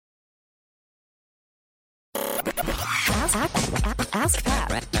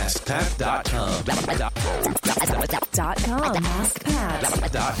AskPat.com.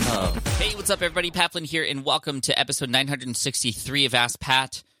 AskPat.com. Hey, what's up, everybody? Pat Flynn here, and welcome to episode 963 of Ask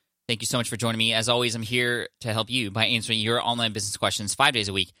Pat. Thank you so much for joining me. As always, I'm here to help you by answering your online business questions 5 days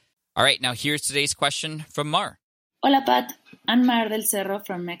a week. All right, now here's today's question from Mar. Hola, Pat. I'm Mar del Cerro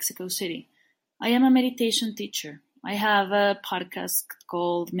from Mexico City. I am a meditation teacher. I have a podcast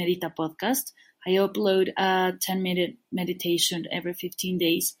called Medita Podcast. I upload a 10-minute meditation every 15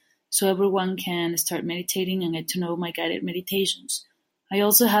 days so everyone can start meditating and get to know my guided meditations. I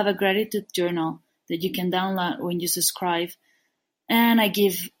also have a gratitude journal that you can download when you subscribe, and I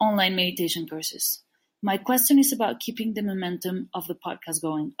give online meditation courses. My question is about keeping the momentum of the podcast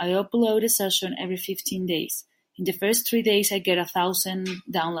going. I upload a session every 15 days. In the first 3 days, I get 1,000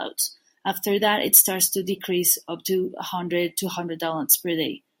 downloads. After that, it starts to decrease up to 100 to 200 downloads per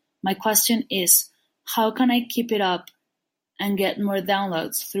day. My question is, how can I keep it up and get more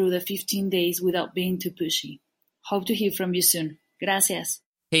downloads through the 15 days without being too pushy? Hope to hear from you soon. Gracias.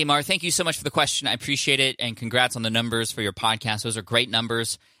 Hey, Mar, thank you so much for the question. I appreciate it, and congrats on the numbers for your podcast. Those are great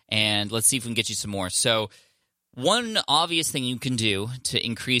numbers, and let's see if we can get you some more. So one obvious thing you can do to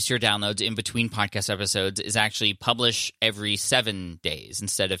increase your downloads in between podcast episodes is actually publish every 7 days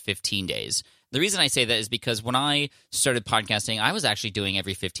instead of 15 days. The reason I say that is because when I started podcasting, I was actually doing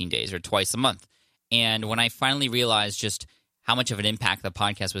every 15 days or twice a month. And when I finally realized just how much of an impact the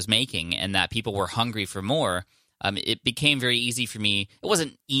podcast was making and that people were hungry for more, it became very easy for me. It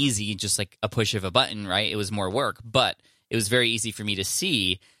wasn't easy, just like a push of a button, right? It was more work, but it was very easy for me to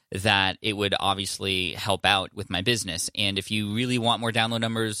see that it would obviously help out with my business. And if you really want more download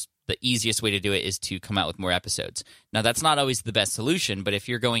numbers, the easiest way to do it is to come out with more episodes. Now, that's not always the best solution, but if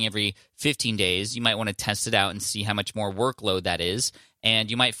you're going every 15 days, you might want to test it out and see how much more workload that is. And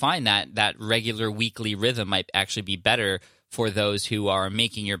you might find that that regular weekly rhythm might actually be better for those who are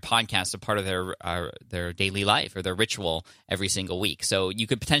making your podcast a part of their daily life or their ritual every single week. So you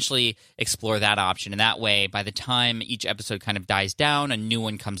could potentially explore that option. And that way, by the time each episode kind of dies down, a new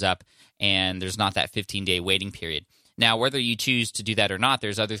one comes up, and there's not that 15-day waiting period. Now, whether you choose to do that or not,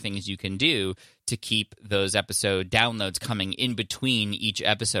 there's other things you can do to keep those episode downloads coming in between each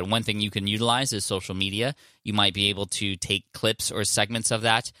episode. One thing you can utilize is social media. You might be able to take clips or segments of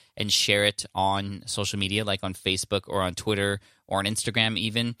that and share it on social media, like on Facebook or on Twitter or on Instagram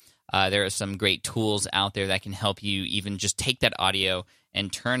even. There are some great tools out there that can help you even just take that audio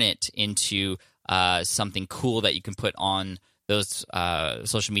and turn it into something cool that you can put on those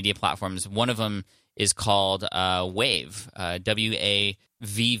social media platforms. One of them is called Wavve,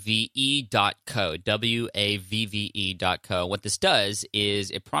 WAVVE.co, WAVVE.co. What this does is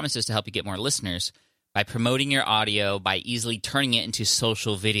it promises to help you get more listeners by promoting your audio, by easily turning it into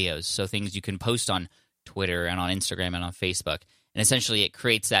social videos, so things you can post on Twitter and on Instagram and on Facebook. And essentially it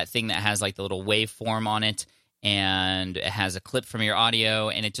creates that thing that has like the little waveform on it, and it has a clip from your audio,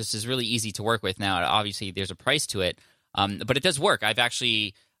 and it just is really easy to work with. Now, obviously, there's a price to it, but it does work. I've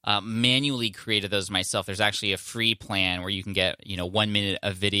actually manually created those myself. There's actually a free plan where you can get 1 minute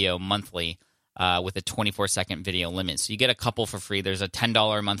of video monthly with a 24-second video limit. So you get a couple for free. There's a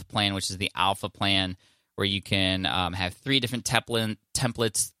 $10 a month plan, which is the alpha plan, where you can have 3 different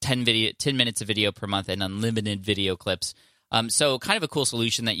templates, 10 minutes of video per month, and unlimited video clips. So kind of a cool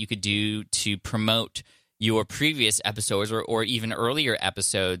solution that you could do to promote your previous episodes or even earlier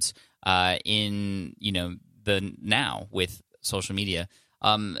episodes in the now with social media.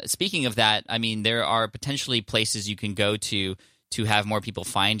 Speaking of that, I mean, there are potentially places you can go to have more people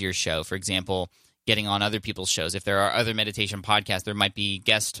find your show. For example, getting on other people's shows. If there are other meditation podcasts, there might be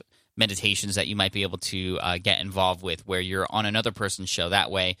guest meditations that you might be able to get involved with where you're on another person's show.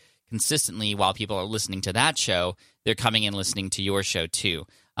 That way, consistently, while people are listening to that show, they're coming and listening to your show too.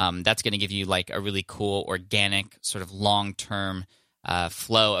 That's going to give you like a really cool, organic, sort of long-term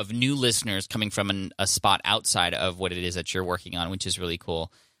flow of new listeners coming from a spot outside of what it is that you're working on, which is really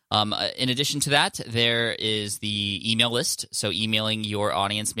cool. In addition to that, there is the email list. So emailing your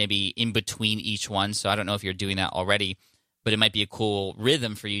audience maybe in between each one. So I don't know if you're doing that already, but it might be a cool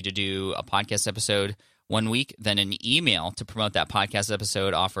rhythm for you to do a podcast episode 1 week, then an email to promote that podcast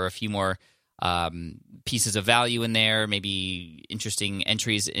episode, offer a few more pieces of value in there, maybe interesting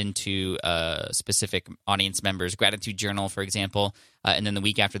entries into specific audience members' gratitude journal, for example, and then the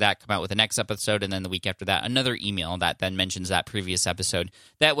week after that, come out with the next episode, and then the week after that, another email that then mentions that previous episode.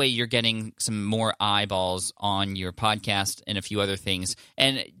 That way, you're getting some more eyeballs on your podcast and a few other things.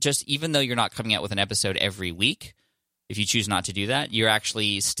 And just even though you're not coming out with an episode every week, if you choose not to do that, you're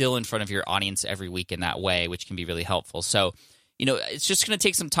actually still in front of your audience every week in that way, which can be really helpful. So, it's just going to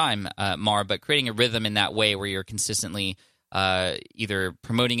take some time, Mar, but creating a rhythm in that way where you're consistently either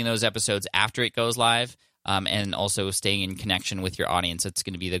promoting in those episodes after it goes live and also staying in connection with your audience, it's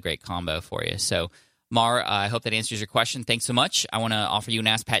going to be the great combo for you. So, Mar, I hope that answers your question. Thanks so much. I want to offer you an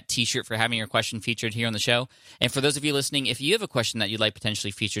Ask Pat t-shirt for having your question featured here on the show. And for those of you listening, if you have a question that you'd like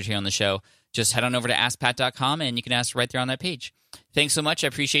potentially featured here on the show, just head on over to AskPat.com and you can ask right there on that page. Thanks so much. I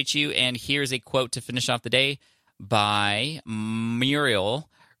appreciate you. And here's a quote to finish off the day by Muriel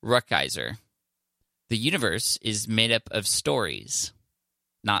Rukeyser. The universe is made up of stories,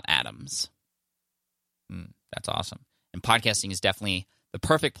 not atoms. That's awesome. And podcasting is definitely the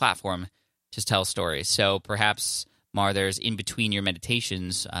perfect platform to tell stories. So perhaps, Mar, there's in between your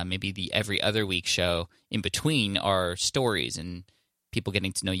meditations, maybe the every other week show in between are stories and people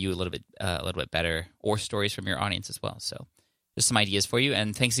getting to know you a little bit better, or stories from your audience as well. So just some ideas for you.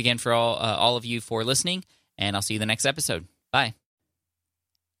 And thanks again for all of you for listening. And I'll see you in the next episode. Bye.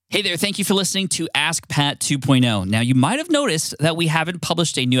 Hey there, thank you for listening to Ask Pat 2.0. Now, you might have noticed that we haven't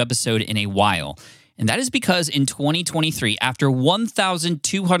published a new episode in a while. And that is because in 2023, after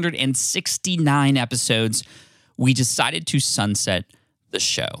 1,269 episodes, we decided to sunset the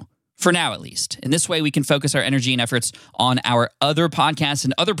show. For now, at least. In this way, we can focus our energy and efforts on our other podcasts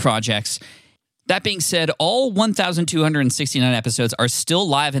and other projects. That being said, all 1,269 episodes are still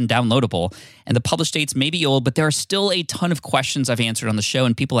live and downloadable, and the published dates may be old, but there are still a ton of questions I've answered on the show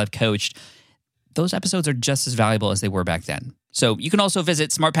and people I've coached. Those episodes are just as valuable as they were back then. So you can also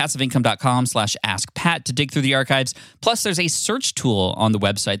visit smartpassiveincome.com/askpat to dig through the archives. Plus, there's a search tool on the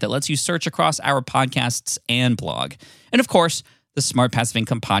website that lets you search across our podcasts and blog. And of course, the Smart Passive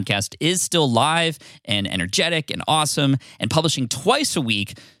Income podcast is still live and energetic and awesome and publishing twice a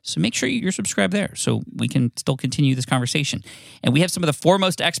week. So make sure you're subscribed there so we can still continue this conversation. And we have some of the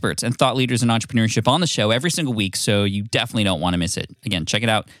foremost experts and thought leaders in entrepreneurship on the show every single week, so you definitely don't want to miss it. Again, check it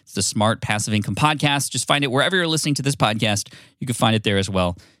out. It's the Smart Passive Income podcast. Just find it wherever you're listening to this podcast. You can find it there as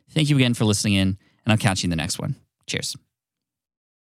well. Thank you again for listening in, and I'll catch you in the next one. Cheers.